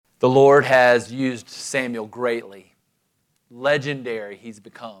The Lord has used Samuel greatly. Legendary he's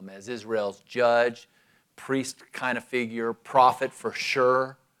become as Israel's judge, priest kind of figure, prophet for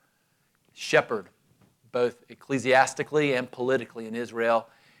sure, shepherd, both ecclesiastically and politically in Israel.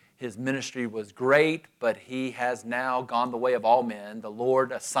 His ministry was great, but he has now gone the way of all men. The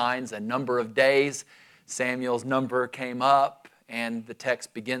Lord assigns a number of days. Samuel's number came up, and the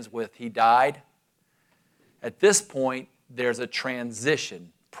text begins with, he died. At this point, there's a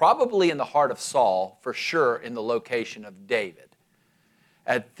transition, probably in the heart of Saul, for sure in the location of David.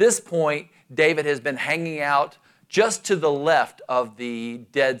 At this point, David has been hanging out just to the left of the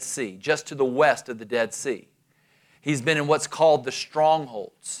Dead Sea, just to the west of the Dead Sea. He's been in what's called the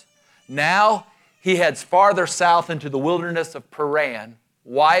strongholds. Now he heads farther south into the wilderness of Paran.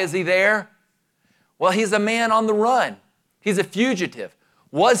 Why is he there? Well, he's a man on the run. He's a fugitive.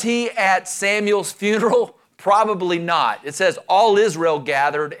 Was he at Samuel's funeral? Probably not. It says all Israel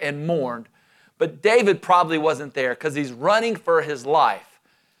gathered and mourned, but David probably wasn't there because he's running for his life.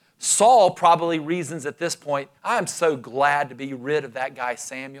 Saul probably reasons at this point, I'm so glad to be rid of that guy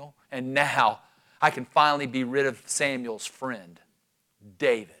Samuel, and now I can finally be rid of Samuel's friend,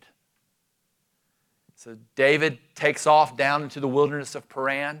 David. So David takes off down into the wilderness of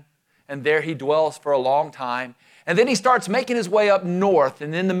Paran, and there he dwells for a long time. And then he starts making his way up north,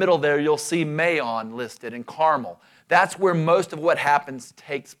 and in the middle there you'll see Maon listed and Carmel. That's where most of what happens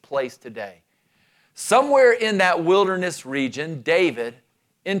takes place today. Somewhere in that wilderness region, David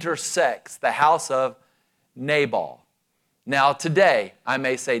intersects the house of Nabal. Now today, I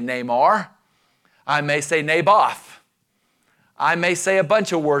may say Namar, I may say Naboth, I may say a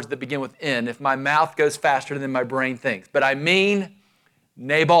bunch of words that begin with N if my mouth goes faster than my brain thinks, but I mean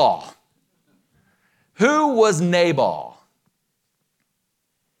Nabal. Who was Nabal?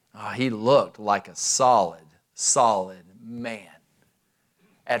 Oh, he looked like a solid man.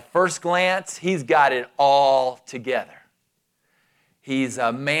 At first glance, he's got it all together. He's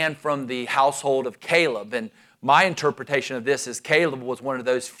a man from the household of Caleb, and my interpretation of this is Caleb was one of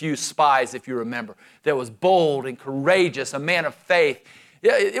those few spies, if you remember, that was bold and courageous, a man of faith.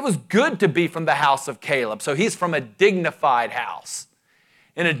 It was good to be from the house of Caleb, so he's from a dignified house.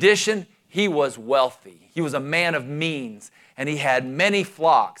 In addition, he was wealthy. He was a man of means, and he had many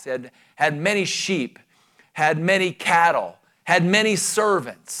flocks, had many sheep, had many cattle, had many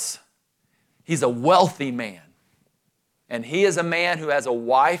servants. He's a wealthy man, and he is a man who has a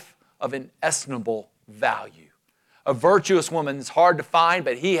wife of inestimable value. A virtuous woman is hard to find,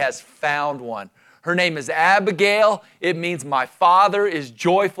 but he has found one. Her name is Abigail. It means my father is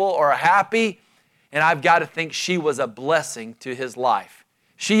joyful or happy, and I've got to think she was a blessing to his life.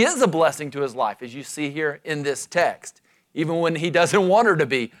 She is a blessing to his life, as you see here in this text, even when he doesn't want her to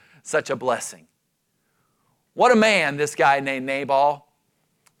be such a blessing. What a man, this guy named Nabal.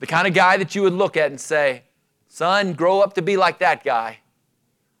 The kind of guy that you would look at and say, son, grow up to be like that guy.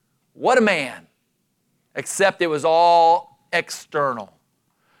 What a man. Except it was all external.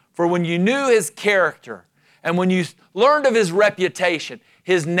 For when you knew his character and when you learned of his reputation,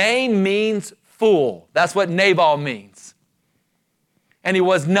 his name means fool. That's what Nabal means. And he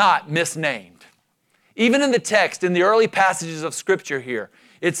was not misnamed. Even in the text, in the early passages of Scripture here,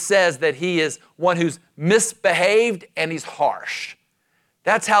 it says that he is one who's misbehaved and he's harsh.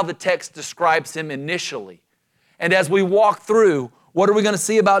 That's how the text describes him initially. And as we walk through, what are we going to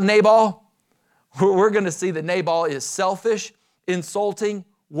see about Nabal? We're going to see that Nabal is selfish, insulting,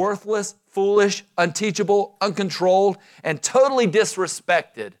 worthless, foolish, unteachable, uncontrolled, and totally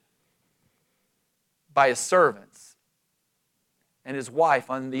disrespected by his servants. And his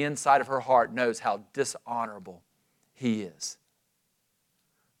wife on the inside of her heart knows how dishonorable he is.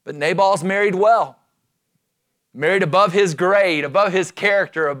 But Nabal's married well. Married above his grade, above his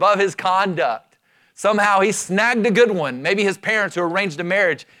character, above his conduct. Somehow he snagged a good one. Maybe his parents who arranged a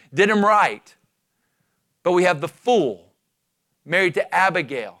marriage did him right. But we have the fool married to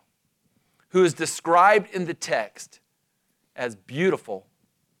Abigail, who is described in the text as beautiful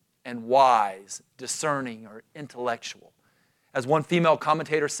and wise, discerning, or intellectual. As one female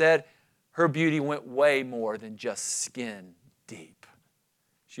commentator said, her beauty went way more than just skin deep.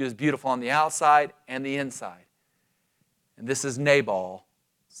 She was beautiful on the outside and the inside. And this is Nabal's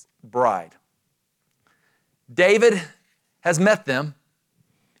bride. David has met them.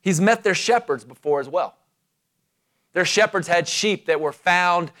 He's met their shepherds before as well. Their shepherds had sheep that were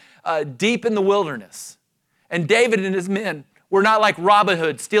found deep in the wilderness. And David and his men were not like Robin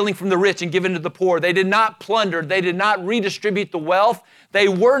Hood, stealing from the rich and giving to the poor. They did not plunder. They did not redistribute the wealth. They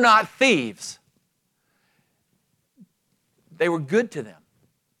were not thieves. They were good to them,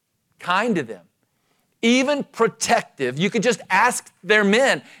 kind to them. even protective. You could just ask their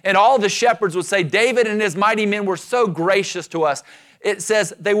men, and all the shepherds would say, David and his mighty men were so gracious to us. It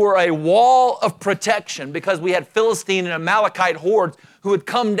says they were a wall of protection because we had Philistine and Amalekite hordes who had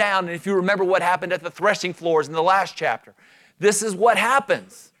come down. And if you remember what happened at the threshing floors in the last chapter, this is what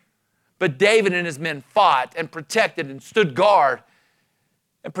happens. But David and his men fought and protected and stood guard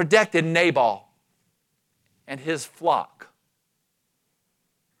and protected Nabal and his flock.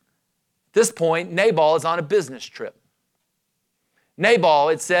 At this point, Nabal is on a business trip. Nabal,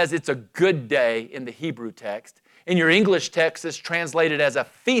 it says it's a good day in the Hebrew text. In your English text, it's translated as a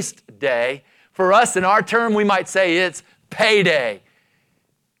feast day. For us, in our term, we might say it's payday.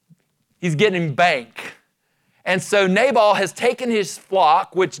 He's getting bank. And so Nabal has taken his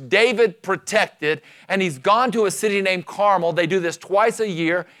flock, which David protected, and he's gone to a city named Carmel. They do this twice a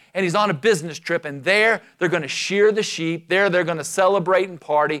year, and he's on a business trip. And there, they're going to shear the sheep. There, they're going to celebrate and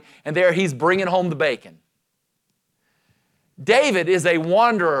party. And there, he's bringing home the bacon. David is a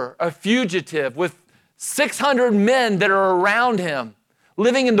wanderer, a fugitive, with 600 men that are around him,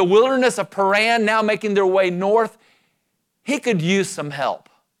 living in the wilderness of Paran, now making their way north. He could use some help.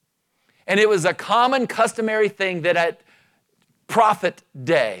 And it was a common, customary thing that at prophet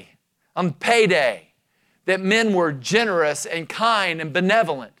day, on payday, that men were generous and kind and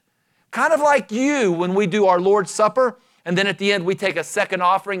benevolent. Kind of like you when we do our Lord's Supper, and then at the end we take a second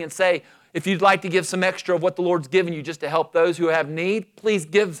offering and say, if you'd like to give some extra of what the Lord's given you just to help those who have need, please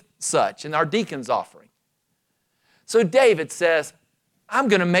give such in our deacon's offering. So David says, I'm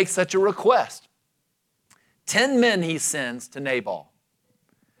going to make such a request. 10 men he sends to Nabal.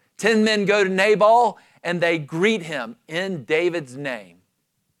 10 men go to Nabal and they greet him in David's name.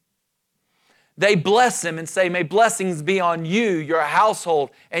 They bless him and say, may blessings be on you, your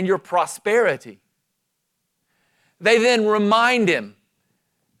household, and your prosperity. They then remind him,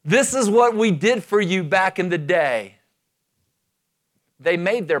 this is what we did for you back in the day. They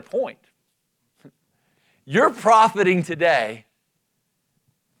made their point. You're profiting today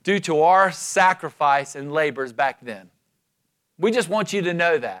due to our sacrifice and labors back then. We just want you to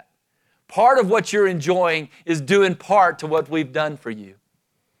know that. Part of what you're enjoying is due in part to what we've done for you.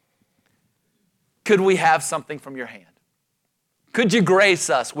 Could we have something from your hand? Could you grace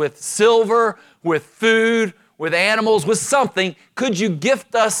us with silver, with food, with animals, with something? Could you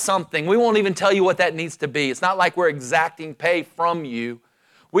gift us something? We won't even tell you what that needs to be. It's not like we're exacting pay from you.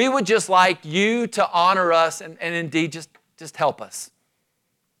 We would just like you to honor us and indeed just help us.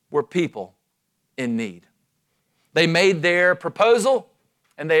 We're people in need. They made their proposal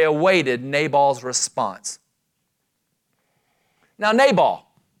and they awaited Nabal's response. Now, Nabal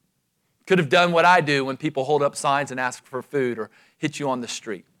could have done what I do when people hold up signs and ask for food or hit you on the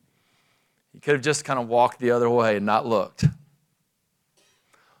street. He could have just kind of walked the other way and not looked.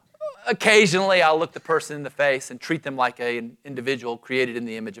 Occasionally, I'll look the person in the face and treat them like an individual created in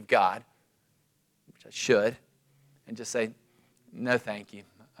the image of God, which I should, and just say, no, thank you.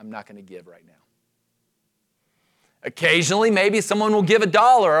 I'm not going to give right now. Occasionally, maybe someone will give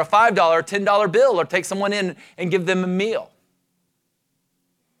 $1 or a $5 or $10 bill or take someone in and give them a meal.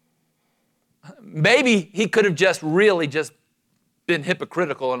 Maybe he could have just been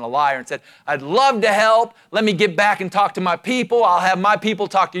hypocritical and a liar and said, I'd love to help. Let me get back and talk to my people. I'll have my people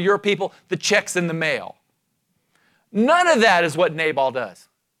talk to your people. The check's in the mail. None of that is what Nabal does.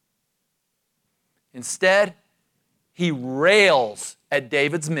 Instead, he rails at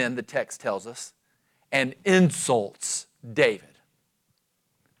David's men, the text tells us, and insults David.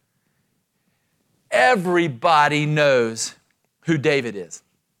 Everybody knows who David is.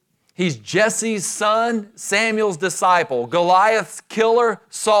 He's Jesse's son, Samuel's disciple, Goliath's killer,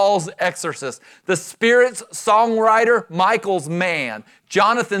 Saul's exorcist, the Spirit's songwriter, Michael's man,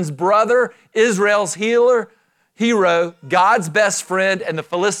 Jonathan's brother, Israel's hero, God's best friend, and the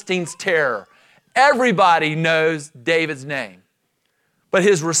Philistines' terror. Everybody knows David's name. But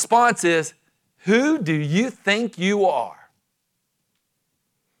his response is, who do you think you are?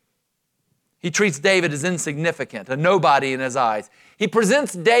 He treats David as insignificant, a nobody in his eyes. He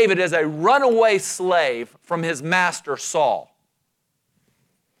presents David as a runaway slave from his master Saul.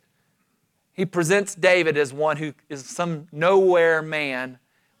 He presents David as one who is some nowhere man.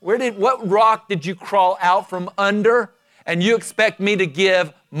 What rock did you crawl out from under? And you expect me to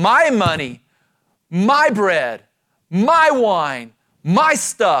give my money, my bread, my wine, my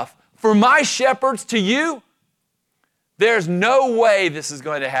stuff for my shepherds to you? There's no way this is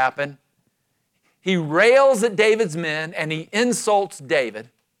going to happen. He rails at David's men and he insults David.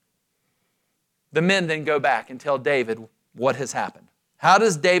 The men then go back and tell David what has happened. How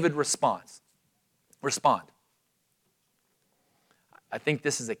does David respond? I think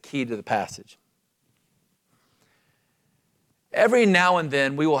this is a key to the passage. Every now and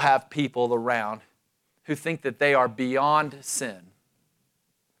then we will have people around who think that they are beyond sin,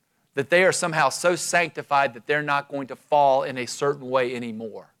 that they are somehow so sanctified that they're not going to fall in a certain way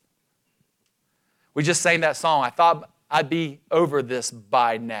anymore. We just sang that song, I thought I'd be over this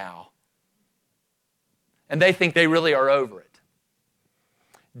by now. And they think they really are over it.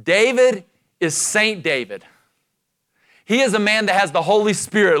 David is Saint David. He is a man that has the Holy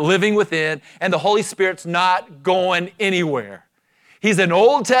Spirit living within, and the Holy Spirit's not going anywhere. He's an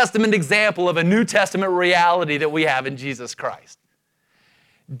Old Testament example of a New Testament reality that we have in Jesus Christ.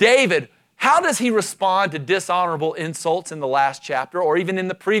 David, how does he respond to dishonorable insults in the last chapter or even in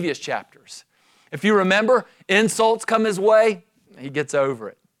the previous chapters? If you remember, insults come his way, he gets over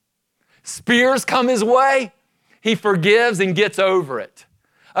it. Spears come his way, he forgives and gets over it.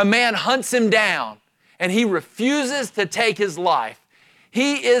 A man hunts him down and he refuses to take his life.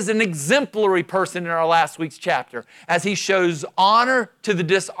 He is an exemplary person in our last week's chapter as he shows honor to the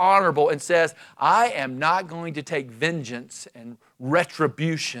dishonorable and says, I am not going to take vengeance and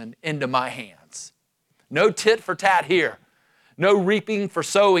retribution into my hands. No tit for tat here. No reaping for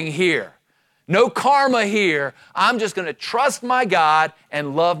sowing here. No karma here. I'm just going to trust my God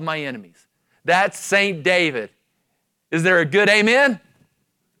and love my enemies. That's Saint David. Is there a good amen?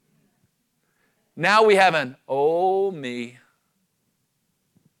 Now we have an, oh me.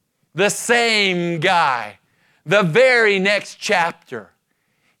 The same guy, the very next chapter,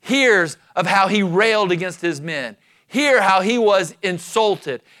 hears of how he railed against his men. Hear how he was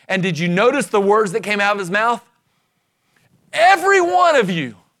insulted. And did you notice the words that came out of his mouth? Every one of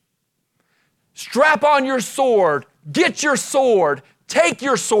you, strap on your sword, get your sword, take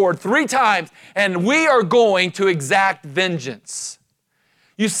your sword 3 times, and we are going to exact vengeance.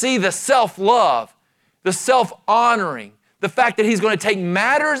 You see the self-love, the self-honoring, the fact that he's going to take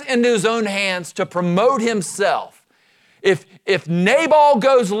matters into his own hands to promote himself. If Nabal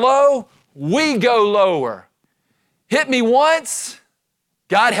goes low, we go lower. Hit me once,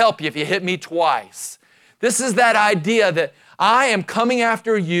 God help you if you hit me twice. This is that idea that I am coming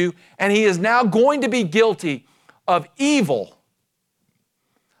after you, and he is now going to be guilty of evil,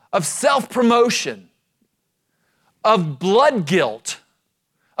 of self-promotion, of blood guilt,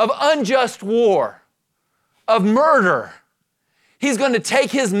 of unjust war, of murder. He's going to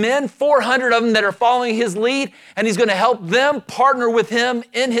take his men, 400 of them that are following his lead, and he's going to help them partner with him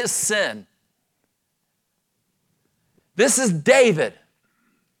in his sin. This is David,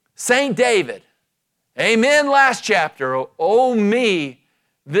 Saint David. Amen, last chapter. Oh me,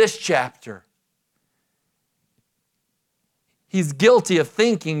 this chapter. He's guilty of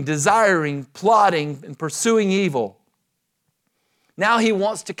thinking, desiring, plotting, and pursuing evil. Now he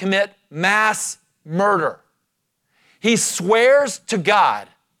wants to commit mass murder. He swears to God,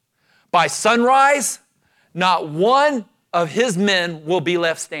 by sunrise, not one of his men will be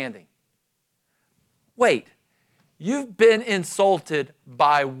left standing. Wait, you've been insulted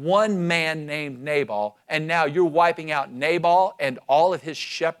by one man named Nabal, and now you're wiping out Nabal and all of his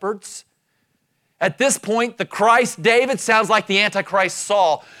shepherds? At this point, the Christ David sounds like the Antichrist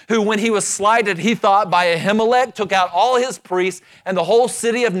Saul, who when he was slighted, he thought by Ahimelech, took out all his priests and the whole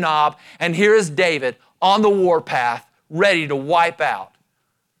city of Nob, and here is David on the warpath, ready to wipe out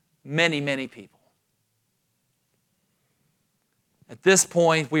many, many people. At this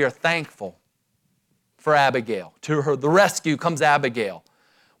point, we are thankful for Abigail. To her, the rescue comes Abigail.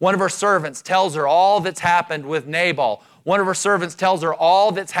 One of her servants tells her all that's happened with Nabal. One of her servants tells her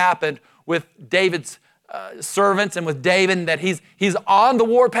all that's happened with David's servants and with David, that he's on the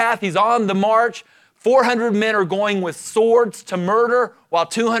warpath, he's on the march. 400 men are going with swords to murder, while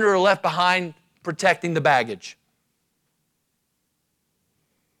 200 are left behind protecting the baggage.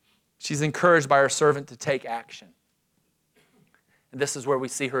 She's encouraged by her servant to take action. And this is where we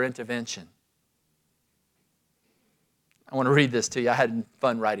see her intervention. I want to read this to you. I had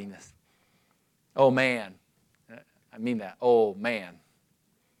fun writing this. Oh man. I mean that. Oh man.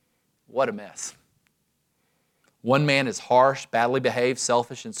 What a mess. One man is harsh, badly behaved,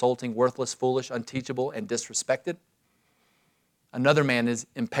 selfish, insulting, worthless, foolish, unteachable, and disrespected. Another man is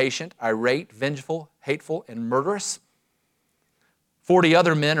impatient, irate, vengeful, hateful, and murderous. 400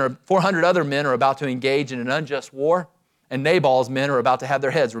 other men are about to engage in an unjust war, and Nabal's men are about to have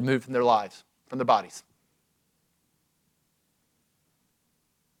their heads removed from their lives, from their bodies.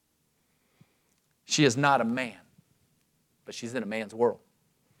 She is not a man, but she's in a man's world.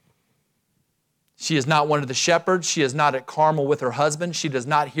 She is not one of the shepherds. She is not at Carmel with her husband. She does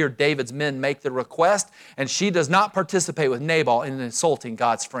not hear David's men make the request, and she does not participate with Nabal in insulting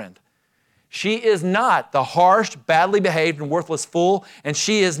God's friend. She is not the harsh, badly behaved, and worthless fool, and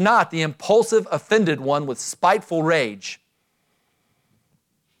she is not the impulsive, offended one with spiteful rage.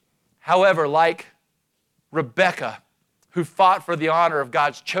 However, like Rebekah, who fought for the honor of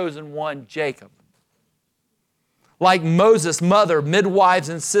God's chosen one, Jacob, like Moses' mother, midwives,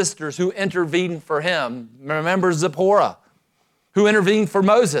 and sisters who intervened for him. Remember Zipporah, who intervened for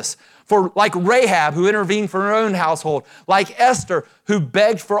Moses. Like Rahab, who intervened for her own household. Like Esther, who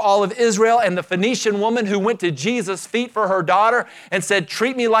begged for all of Israel. And the Phoenician woman who went to Jesus' feet for her daughter and said,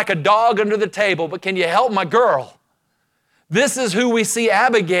 treat me like a dog under the table, but can you help my girl? This is who we see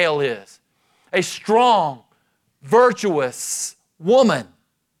Abigail is. A strong, virtuous woman,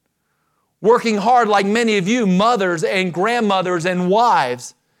 working hard like many of you, mothers and grandmothers and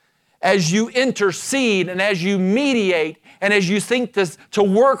wives, as you intercede and as you mediate and as you think to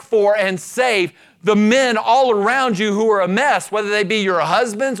work for and save the men all around you who are a mess, whether they be your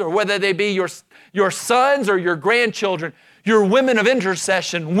husbands or whether they be your sons or your grandchildren, you're women of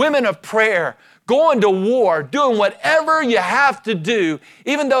intercession, women of prayer, going to war, doing whatever you have to do,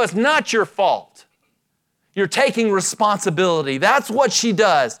 even though it's not your fault. You're taking responsibility. That's what she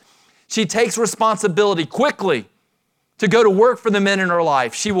does. She takes responsibility quickly to go to work for the men in her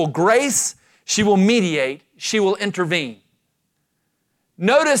life. She will grace, she will mediate, she will intervene.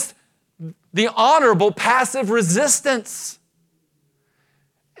 Notice the honorable passive resistance.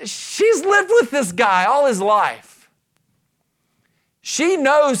 She's lived with this guy all his life. She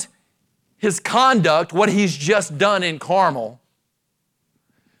knows his conduct, what he's just done in Carmel,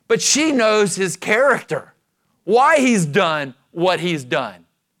 but she knows his character, why he's done what he's done.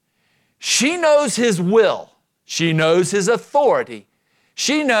 She knows his will. She knows his authority.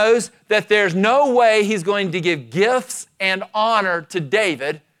 She knows that there's no way he's going to give gifts and honor to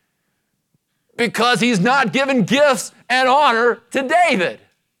David because he's not given gifts and honor to David.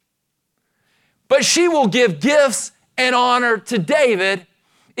 But she will give gifts and honor to David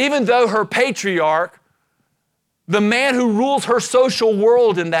even though her patriarch, the man who rules her social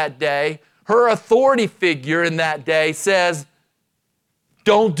world in that day, her authority figure in that day says,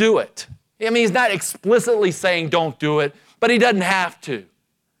 don't do it. I mean, he's not explicitly saying don't do it, but he doesn't have to.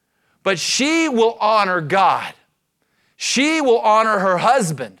 But she will honor God. She will honor her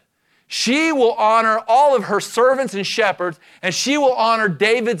husband. She will honor all of her servants and shepherds, and she will honor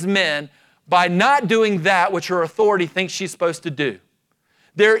David's men by not doing that which her authority thinks she's supposed to do.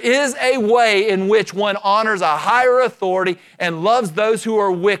 There is a way in which one honors a higher authority and loves those who are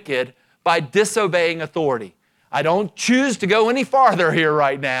wicked by disobeying authority. I don't choose to go any farther here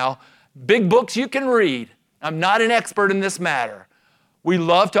right now. Big books you can read. I'm not an expert in this matter. We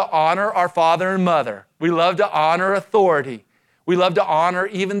love to honor our father and mother. We love to honor authority. We love to honor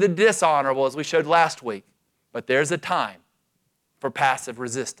even the dishonorable, as we showed last week. But there's a time for passive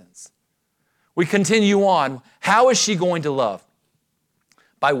resistance. We continue on. How is she going to love?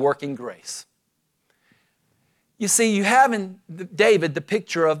 By working grace. You see, you have in David the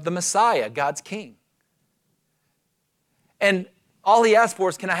picture of the Messiah, God's king. And all he asked for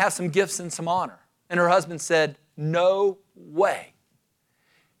is, can I have some gifts and some honor? And her husband said, no way.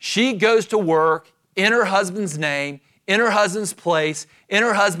 She goes to work in her husband's name, in her husband's place, in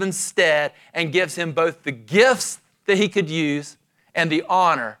her husband's stead, and gives him both the gifts that he could use and the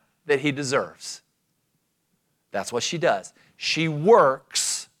honor that he deserves. That's what she does. She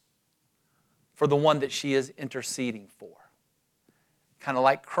works for the one that she is interceding for. Kind of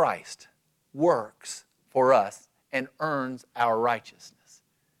like Christ works for us and earns our righteousness.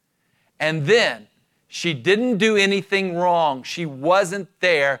 And then she didn't do anything wrong. She wasn't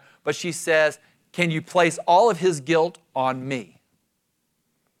there, but she says, can you place all of his guilt on me?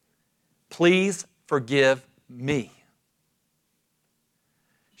 Please forgive me.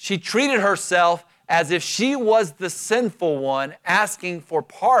 She treated herself as if she was the sinful one asking for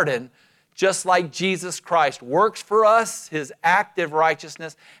pardon, just like Jesus Christ works for us, his active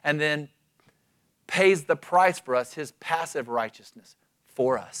righteousness, and then pays the price for us, his passive righteousness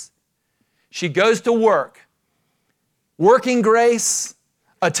for us. She goes to work, working grace,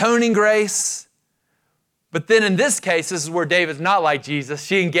 atoning grace, but then in this case, this is where David's not like Jesus,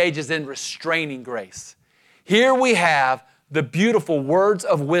 she engages in restraining grace. Here we have the beautiful words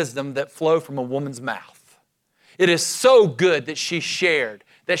of wisdom that flow from a woman's mouth. It is so good that she shared,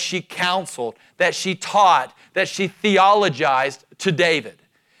 that she counseled, that she taught, that she theologized to David.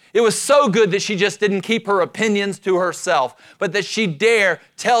 It was so good that she just didn't keep her opinions to herself, but that she dared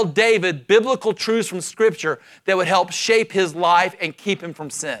tell David biblical truths from Scripture that would help shape his life and keep him from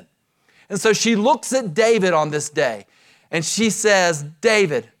sin. And so she looks at David on this day and she says,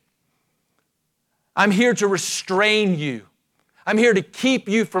 David, I'm here to restrain you. I'm here to keep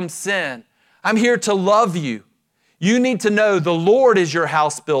you from sin. I'm here to love you. You need to know the Lord is your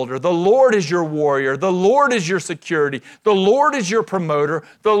house builder. The Lord is your warrior. The Lord is your security. The Lord is your promoter.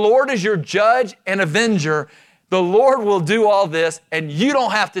 The Lord is your judge and avenger. The Lord will do all this, and you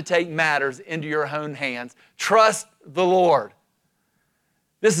don't have to take matters into your own hands. Trust the Lord.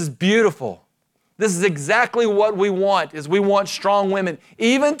 This is beautiful. This is exactly what we want, is we want strong women.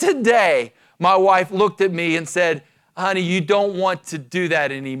 Even today, my wife looked at me and said, honey, you don't want to do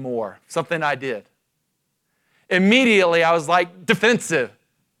that anymore. Something I did. Immediately, I was like defensive.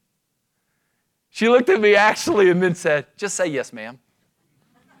 She looked at me actually and then said, just say yes, ma'am.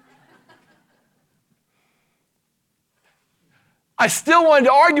 I still wanted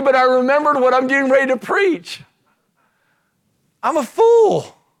to argue, but I remembered what I'm getting ready to preach. I'm a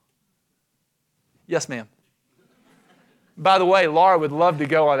fool. Yes, ma'am. By the way, Laura would love to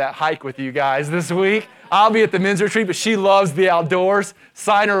go on that hike with you guys this week. I'll be at the men's retreat, but she loves the outdoors.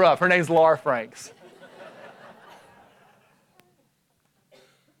 Sign her up. Her name's Laura Franks.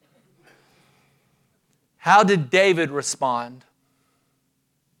 How did David respond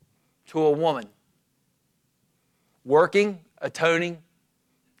to a woman working, atoning,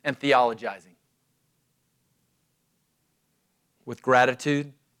 and theologizing? With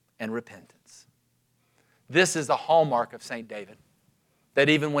gratitude and repentance. This is the hallmark of St. David, that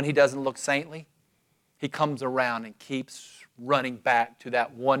even when he doesn't look saintly, he comes around and keeps running back to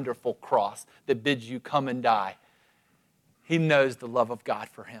that wonderful cross that bids you come and die. He knows the love of God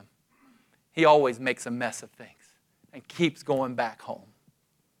for him. He always makes a mess of things and keeps going back home.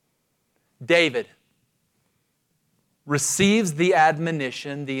 David receives the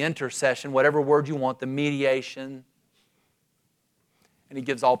admonition, the intercession, whatever word you want, the mediation, and he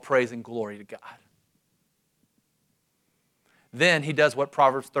gives all praise and glory to God. Then he does what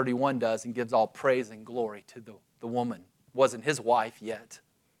Proverbs 31 does and gives all praise and glory to the woman. Wasn't his wife yet,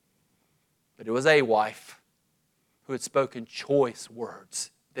 but it was a wife who had spoken choice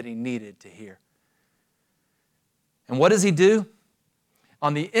words that he needed to hear. And what does he do?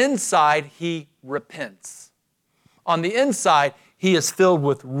 On the inside, he repents. On the inside, he is filled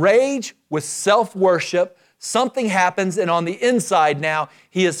with rage, with self-worship. Something happens, and on the inside now,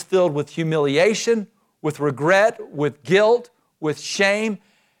 he is filled with humiliation, with regret, with guilt, with shame.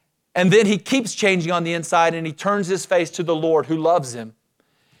 And then he keeps changing on the inside, and he turns his face to the Lord who loves him.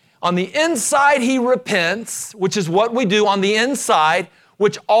 On the inside, he repents, which is what we do on the inside,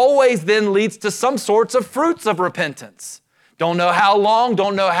 which always then leads to some sorts of fruits of repentance. Don't know how long,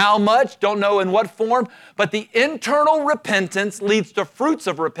 don't know how much, don't know in what form, but the internal repentance leads to fruits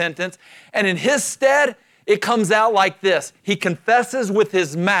of repentance, and in his stead, it comes out like this. He confesses with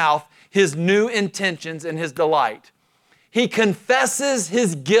his mouth his new intentions and his delight. He confesses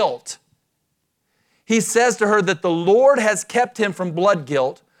his guilt. He says to her that the Lord has kept him from blood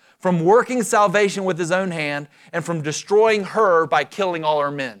guilt, from working salvation with his own hand, and from destroying her by killing all her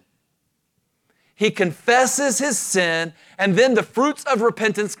men. He confesses his sin, and then the fruits of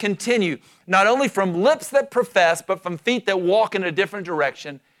repentance continue, not only from lips that profess, but from feet that walk in a different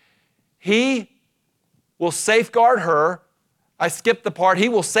direction. He will safeguard her. I skipped the part. He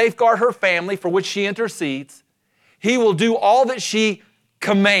will safeguard her family for which she intercedes. He will do all that she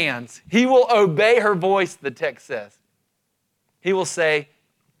commands. He will obey her voice, the text says. He will say,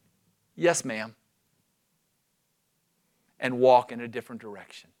 yes, ma'am, and walk in a different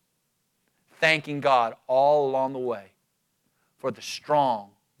direction, thanking God all along the way for the strong,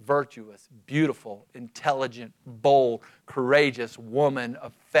 virtuous, beautiful, intelligent, bold, courageous woman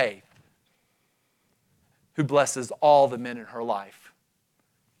of faith who blesses all the men in her life.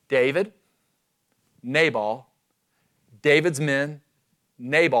 David, Nabal, David's men,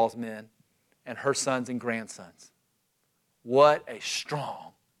 Nabal's men, and her sons and grandsons. What a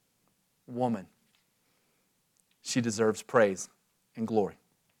strong woman. She deserves praise and glory.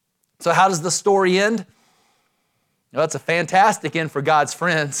 So how does the story end? Well, it's a fantastic end for God's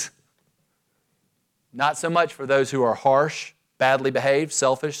friends. Not so much for those who are harsh, badly behaved,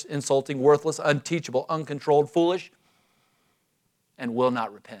 selfish, insulting, worthless, unteachable, uncontrolled, foolish, and will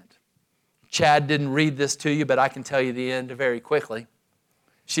not repent. Chad didn't read this to you, but I can tell you the end very quickly.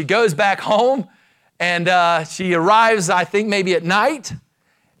 She goes back home, and she arrives, I think, maybe at night,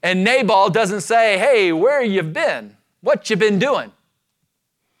 and Nabal doesn't say, hey, where you been? What you been doing?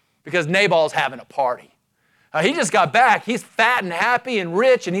 Because Nabal's having a party. He just got back. He's fat and happy and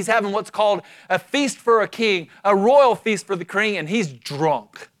rich, and he's having what's called a feast for a king, a royal feast for the king, and he's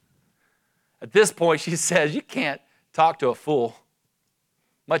drunk. At this point, she says, you can't talk to a fool,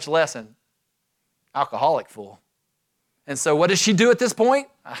 much less an alcoholic fool. And so what does she do at this point?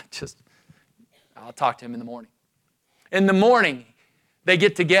 I'll talk to him in the morning. In the morning, they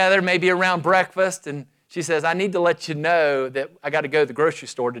get together, maybe around breakfast, and She says, I need to let you know that I got to go to the grocery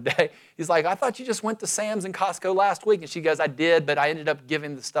store today. He's like, I thought you just went to Sam's and Costco last week. And she goes, I did, but I ended up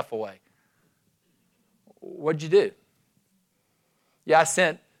giving the stuff away. What'd you do? Yeah, I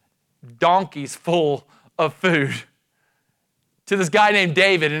sent donkeys full of food to this guy named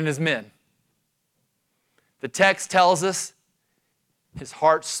David and his men. The text tells us his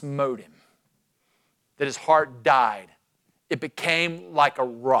heart smote him, that his heart died. It became like a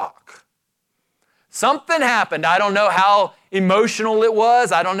rock. Something happened. I don't know how emotional it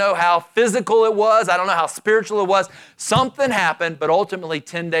was. I don't know how physical it was. I don't know how spiritual it was. Something happened, but ultimately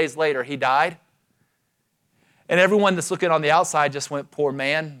 10 days later, he died. And everyone that's looking on the outside just went, poor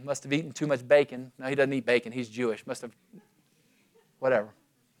man, must have eaten too much bacon. No, he doesn't eat bacon. He's Jewish. Must have, whatever.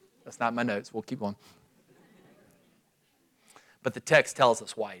 That's not my notes. We'll keep going. But the text tells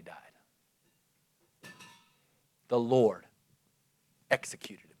us why he died. The Lord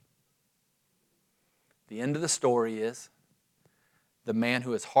executed him. The end of the story is the man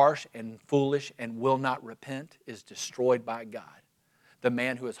who is harsh and foolish and will not repent is destroyed by God. The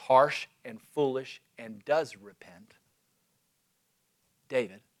man who is harsh and foolish and does repent,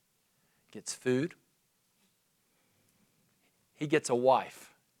 David, gets food. He gets a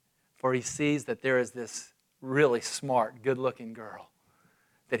wife, for he sees that there is this really smart, good-looking girl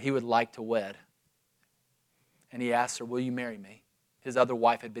that he would like to wed. And he asks her, will you marry me? His other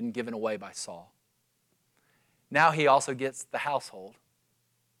wife had been given away by Saul. Now he also gets the household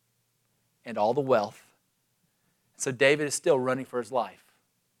and all the wealth. So David is still running for his life.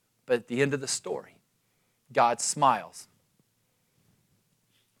 But at the end of the story, God smiles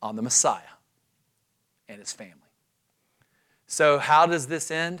on the Messiah and his family. So how does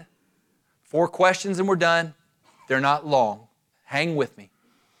this end? 4 questions and we're done. They're not long. Hang with me.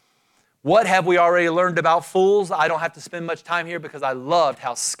 What have we already learned about fools? I don't have to spend much time here because I loved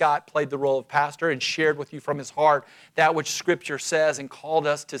how Scott played the role of pastor and shared with you from his heart that which Scripture says and called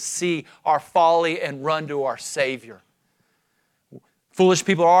us to see our folly and run to our Savior. Foolish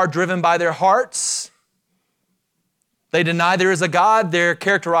people are driven by their hearts. They deny there is a God. They're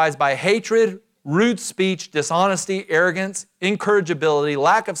characterized by hatred, rude speech, dishonesty, arrogance, incorrigibility,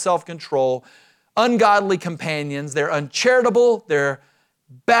 lack of self-control, ungodly companions. They're uncharitable. They're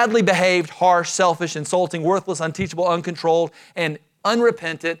badly behaved, harsh, selfish, insulting, worthless, unteachable, uncontrolled, and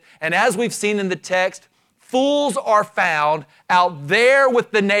unrepentant. And as we've seen in the text, fools are found out there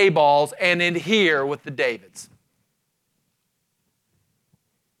with the Nabals and in here with the Davids.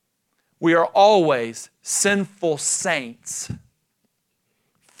 We are always sinful saints,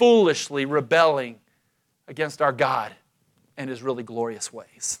 foolishly rebelling against our God and His really glorious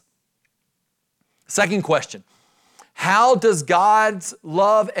ways. Second question. How does God's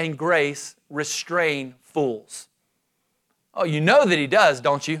love and grace restrain fools? Oh, you know that He does,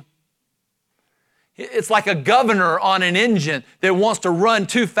 don't you? It's like a governor on an engine that wants to run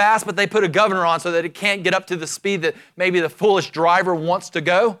too fast, but they put a governor on so that it can't get up to the speed that maybe the foolish driver wants to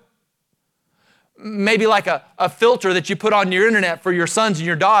go. Maybe like a filter that you put on your internet for your sons and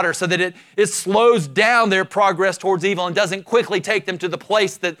your daughters so that it slows down their progress towards evil and doesn't quickly take them to the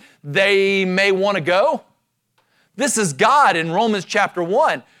place that they may want to go. This is God in Romans chapter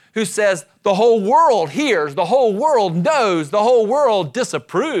 1 who says the whole world hears, the whole world knows, the whole world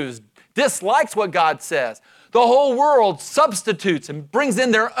disapproves, dislikes what God says. The whole world substitutes and brings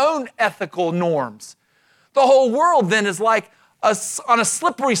in their own ethical norms. The whole world then is like on a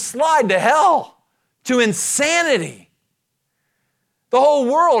slippery slide to hell, to insanity. The whole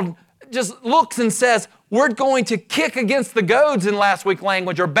world just looks and says, we're going to kick against the goads in last week's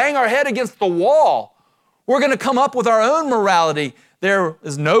language or bang our head against the wall. We're going to come up with our own morality. There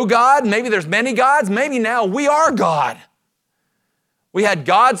is no God. Maybe there's many gods. Maybe now we are God. We had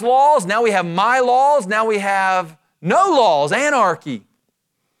God's laws. Now we have my laws. Now we have no laws, anarchy.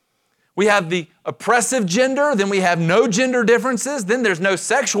 We have the oppressive gender. Then we have no gender differences. Then there's no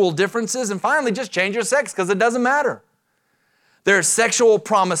sexual differences. And finally, just change your sex because it doesn't matter. There's sexual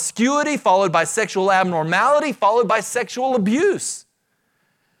promiscuity followed by sexual abnormality followed by sexual abuse.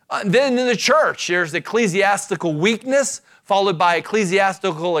 Then in the church, there's ecclesiastical weakness, followed by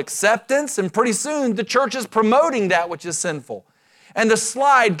ecclesiastical acceptance, and pretty soon the church is promoting that which is sinful. And the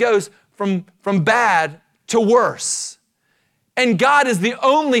slide goes from bad to worse. And God is the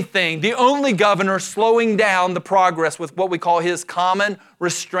only thing, the only governor slowing down the progress with what we call His common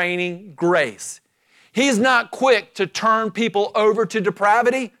restraining grace. He's not quick to turn people over to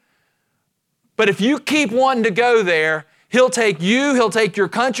depravity, but if you keep wanting to go there, He'll take you, He'll take your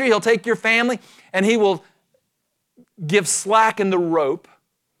country, He'll take your family, and He will give slack in the rope,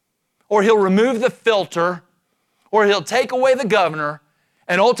 or He'll remove the filter, or He'll take away the governor,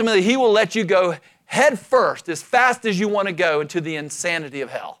 and ultimately He will let you go head first, as fast as you want to go, into the insanity of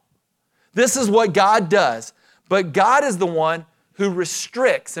hell. This is what God does. But God is the one who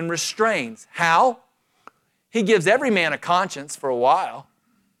restricts and restrains. How? He gives every man a conscience for a while.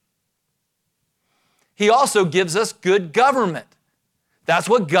 He also gives us good government. That's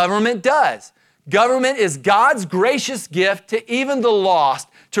what government does. Government is God's gracious gift to even the lost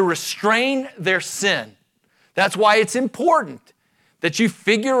to restrain their sin. That's why it's important that you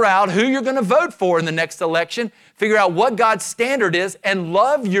figure out who you're going to vote for in the next election, figure out what God's standard is, and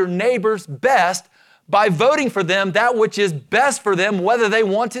love your neighbors best by voting for them that which is best for them, whether they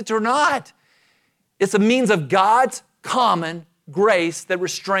want it or not. It's a means of God's common grace that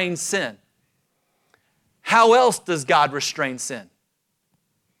restrains sin. How else does God restrain sin?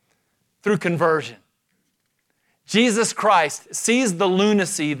 Through conversion. Jesus Christ sees the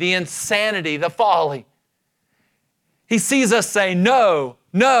lunacy, the insanity, the folly. He sees us say, no,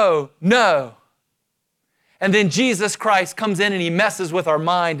 no, no. And then Jesus Christ comes in and He messes with our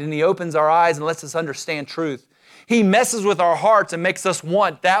mind and He opens our eyes and lets us understand truth. He messes with our hearts and makes us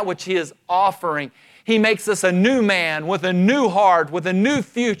want that which He is offering. He makes us a new man with a new heart, with a new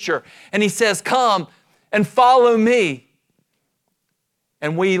future. And He says, come and follow me.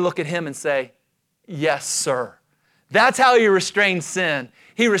 And we look at Him and say, yes, sir. That's how He restrains sin.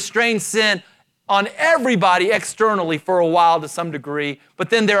 He restrains sin on everybody externally for a while to some degree, but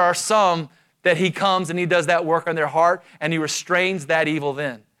then there are some that He comes and He does that work on their heart and He restrains that evil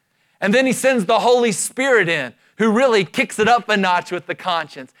then. And then He sends the Holy Spirit in, who really kicks it up a notch with the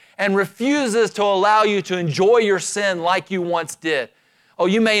conscience and refuses to allow you to enjoy your sin like you once did. Oh,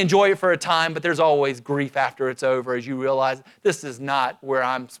 you may enjoy it for a time, but there's always grief after it's over as you realize this is not where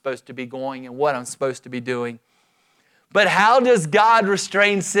I'm supposed to be going and what I'm supposed to be doing. But how does God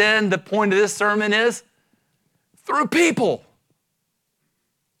restrain sin? The point of this sermon is through people.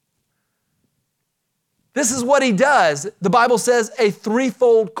 This is what He does. The Bible says a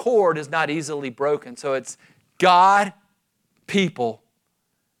threefold cord is not easily broken. So it's God, people,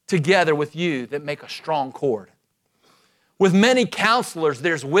 together with you that make a strong cord. With many counselors,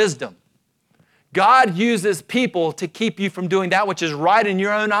 there's wisdom. God uses people to keep you from doing that which is right in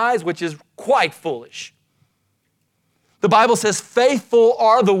your own eyes, which is quite foolish. The Bible says, faithful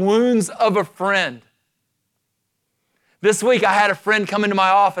are the wounds of a friend. This week, I had a friend come into my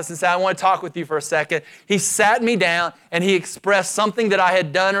office and say, I want to talk with you for a second. He sat me down and he expressed something that I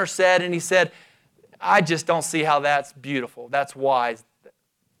had done or said, and he said, I just don't see how that's beautiful. That's wise.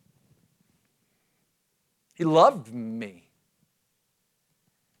 He loved me.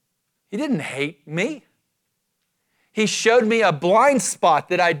 He didn't hate me. He showed me a blind spot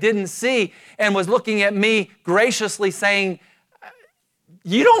that I didn't see and was looking at me graciously saying,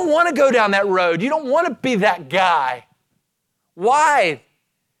 you don't want to go down that road. You don't want to be that guy. Why?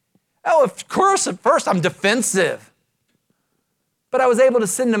 Oh, of course, at first I'm defensive. But I was able to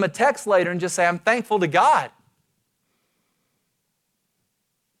send him a text later and just say, I'm thankful to God.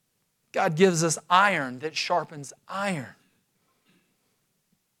 God gives us iron that sharpens iron.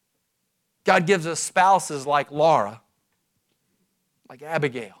 God gives us spouses like Laura, like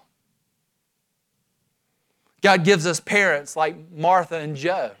Abigail. God gives us parents like Martha and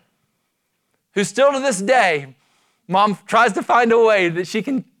Joe, who still to this day, Mom tries to find a way that she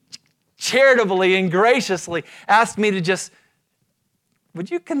can charitably and graciously ask me to just, would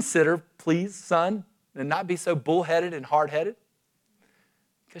you consider, please, son, and not be so bullheaded and hard-headed?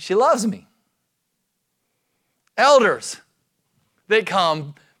 Because she loves me. Elders that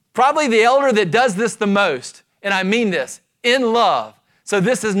come, probably the elder that does this the most, and I mean this, in love. So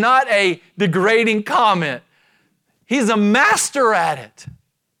this is not a degrading comment. He's a master at it.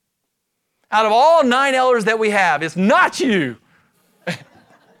 Out of all 9 elders that we have, it's not you.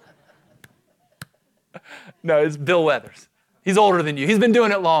 No, it's Bill Weathers. He's older than you. He's been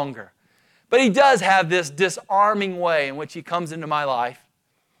doing it longer. But he does have this disarming way in which he comes into my life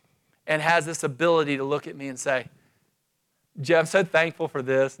and has this ability to look at me and say, Jeff, I'm so thankful for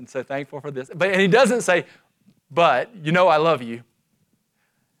this and so thankful for this. And he doesn't say, but you know I love you.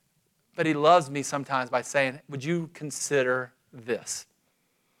 But he loves me sometimes by saying, would you consider this?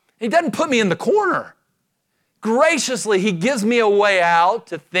 He doesn't put me in the corner. Graciously, he gives me a way out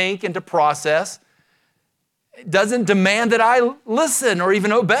to think and to process. It doesn't demand that I listen or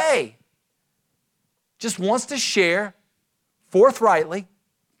even obey. Just wants to share forthrightly,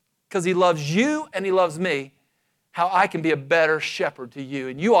 because he loves you and he loves me, how I can be a better shepherd to you.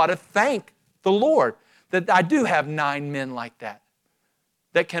 And you ought to thank the Lord that I do have 9 men like that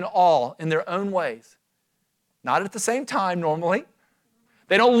can all, in their own ways, not at the same time normally.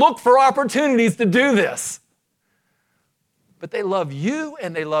 They don't look for opportunities to do this. But they love you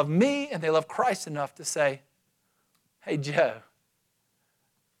and they love me and they love Christ enough to say, hey, Joe,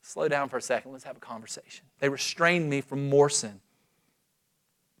 slow down for a second. Let's have a conversation. They restrain me from more sin.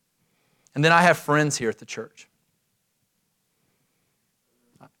 And then I have friends here at the church.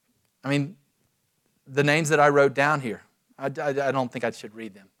 I mean, the names that I wrote down here, I don't think I should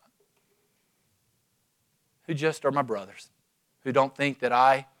read them. Who just are my brothers, who don't think that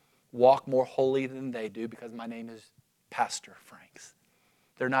I walk more holy than they do because my name is Pastor Franks.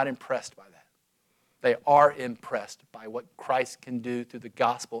 They're not impressed by that. They are impressed by what Christ can do through the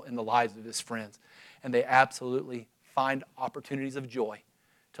gospel in the lives of his friends. And they absolutely find opportunities of joy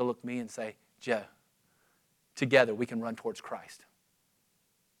to look at me and say, Joe, together we can run towards Christ.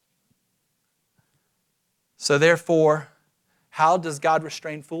 So therefore, how does God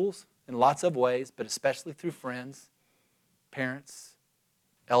restrain fools? In lots of ways, but especially through friends, parents,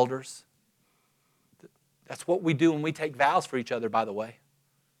 elders. That's what we do when we take vows for each other, by the way,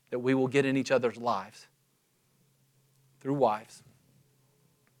 that we will get in each other's lives through wives.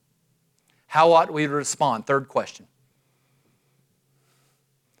 How ought we to respond? Third question.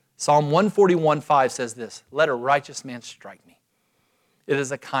 Psalm 141:5 says this, let a righteous man strike me. It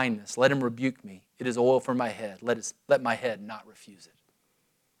is a kindness. Let him rebuke me. It is oil for my head. Let my head not refuse it.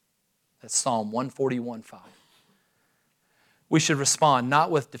 That's Psalm 141:5. We should respond not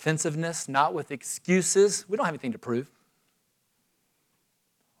with defensiveness, not with excuses. We don't have anything to prove.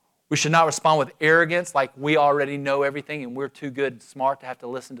 We should not respond with arrogance like we already know everything and we're too good and smart to have to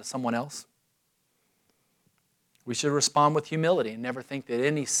listen to someone else. We should respond with humility and never think that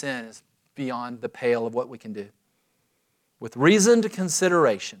any sin is beyond the pale of what we can do. With reasoned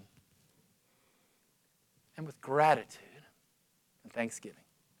consideration and with gratitude and thanksgiving.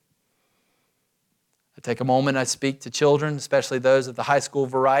 I take a moment, I speak to children, especially those of the high school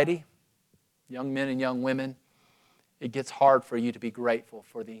variety, young men and young women. It gets hard for you to be grateful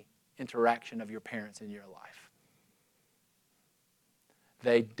for the interaction of your parents in your life.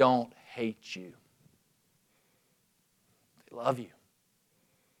 They don't hate you. They love you.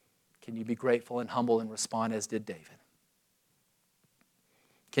 Can you be grateful and humble and respond as did David?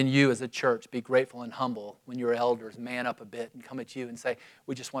 Can you as a church be grateful and humble when your elders man up a bit and come at you and say,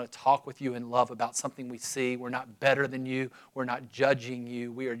 we just want to talk with you in love about something we see. We're not better than you. We're not judging you.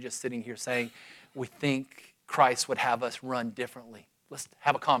 We are just sitting here saying, we think Christ would have us run differently. Let's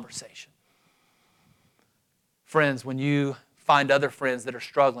have a conversation. Friends, when you find other friends that are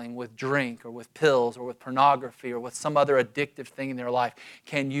struggling with drink or with pills or with pornography or with some other addictive thing in their life,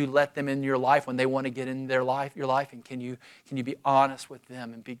 can you let them in your life when they want to get in your life? And can you be honest with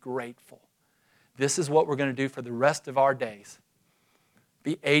them and be grateful? This is what we're going to do for the rest of our days.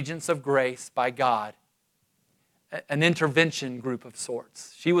 Be agents of grace by God. An intervention group of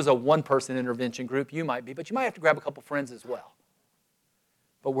sorts. She was a one-person intervention group. You might be, but you might have to grab a couple friends as well.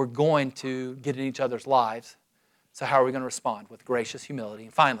 But we're going to get in each other's lives. So how are we going to respond? With gracious humility.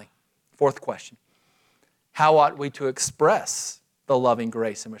 And finally, fourth question. How ought we to express the loving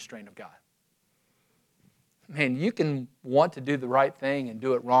grace and restraint of God? Man, you can want to do the right thing and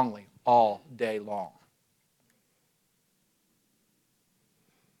do it wrongly all day long.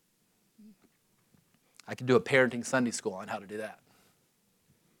 I could do a parenting Sunday school on how to do that.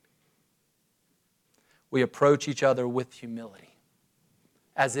 We approach each other with humility,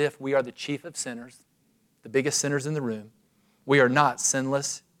 as if we are the chief of sinners, the biggest sinners in the room. We are not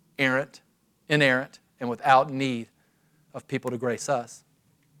sinless, inerrant, and without need of people to grace us.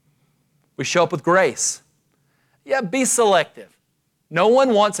 We show up with grace. Yeah, be selective. No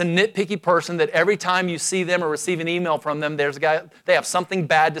one wants a nitpicky person that every time you see them or receive an email from them, there's a guy, they have something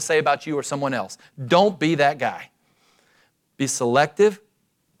bad to say about you or someone else. Don't be that guy. Be selective,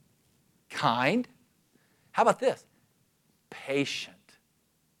 kind. How about this? Patient.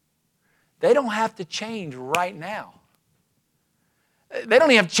 They don't have to change right now. They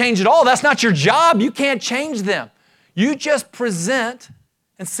don't even have to change at all. That's not your job. You can't change them. You just present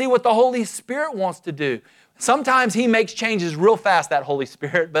and see what the Holy Spirit wants to do. Sometimes He makes changes real fast, that Holy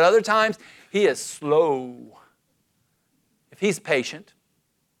Spirit, but other times He is slow. If He's patient,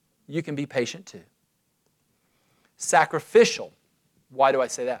 you can be patient too. Sacrificial. Why do I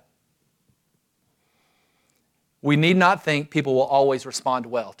say that? We need not think people will always respond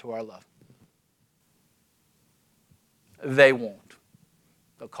well to our love. They won't.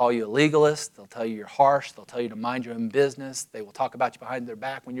 They'll call you a legalist. They'll tell you you're harsh. They'll tell you to mind your own business. They will talk about you behind their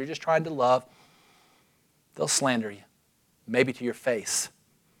back. When you're just trying to love, they'll slander you, maybe to your face.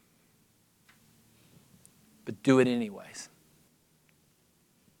 But do it anyways.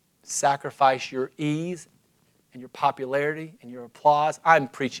 Sacrifice your ease and your popularity and your applause. I'm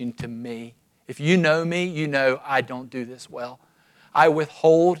preaching to me. If you know me, you know I don't do this well. I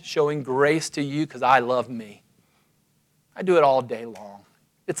withhold showing grace to you because I love me. I do it all day long.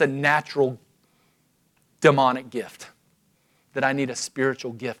 It's a natural demonic gift that I need a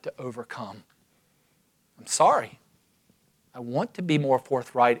spiritual gift to overcome. I'm sorry. I want to be more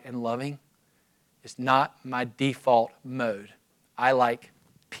forthright and loving. It's not my default mode. I like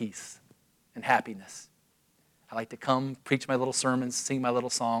peace and happiness. I like to come, preach my little sermons, sing my little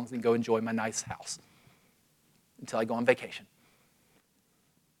songs, and go enjoy my nice house until I go on vacation.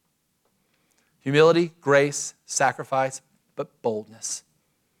 Humility, grace, sacrifice, but boldness.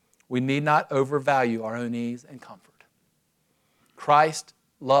 We need not overvalue our own ease and comfort. Christ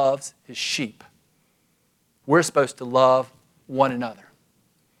loves his sheep. We're supposed to love one another.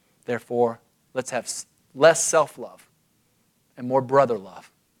 Therefore, let's have less self-love and more brother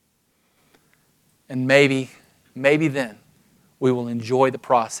love. And maybe then we will enjoy the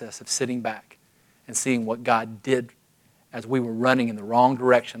process of sitting back and seeing what God did as we were running in the wrong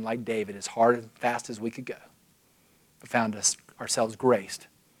direction like David, as hard and fast as we could go. But found ourselves graced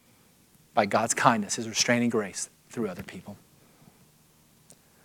by God's kindness, his restraining grace through other people.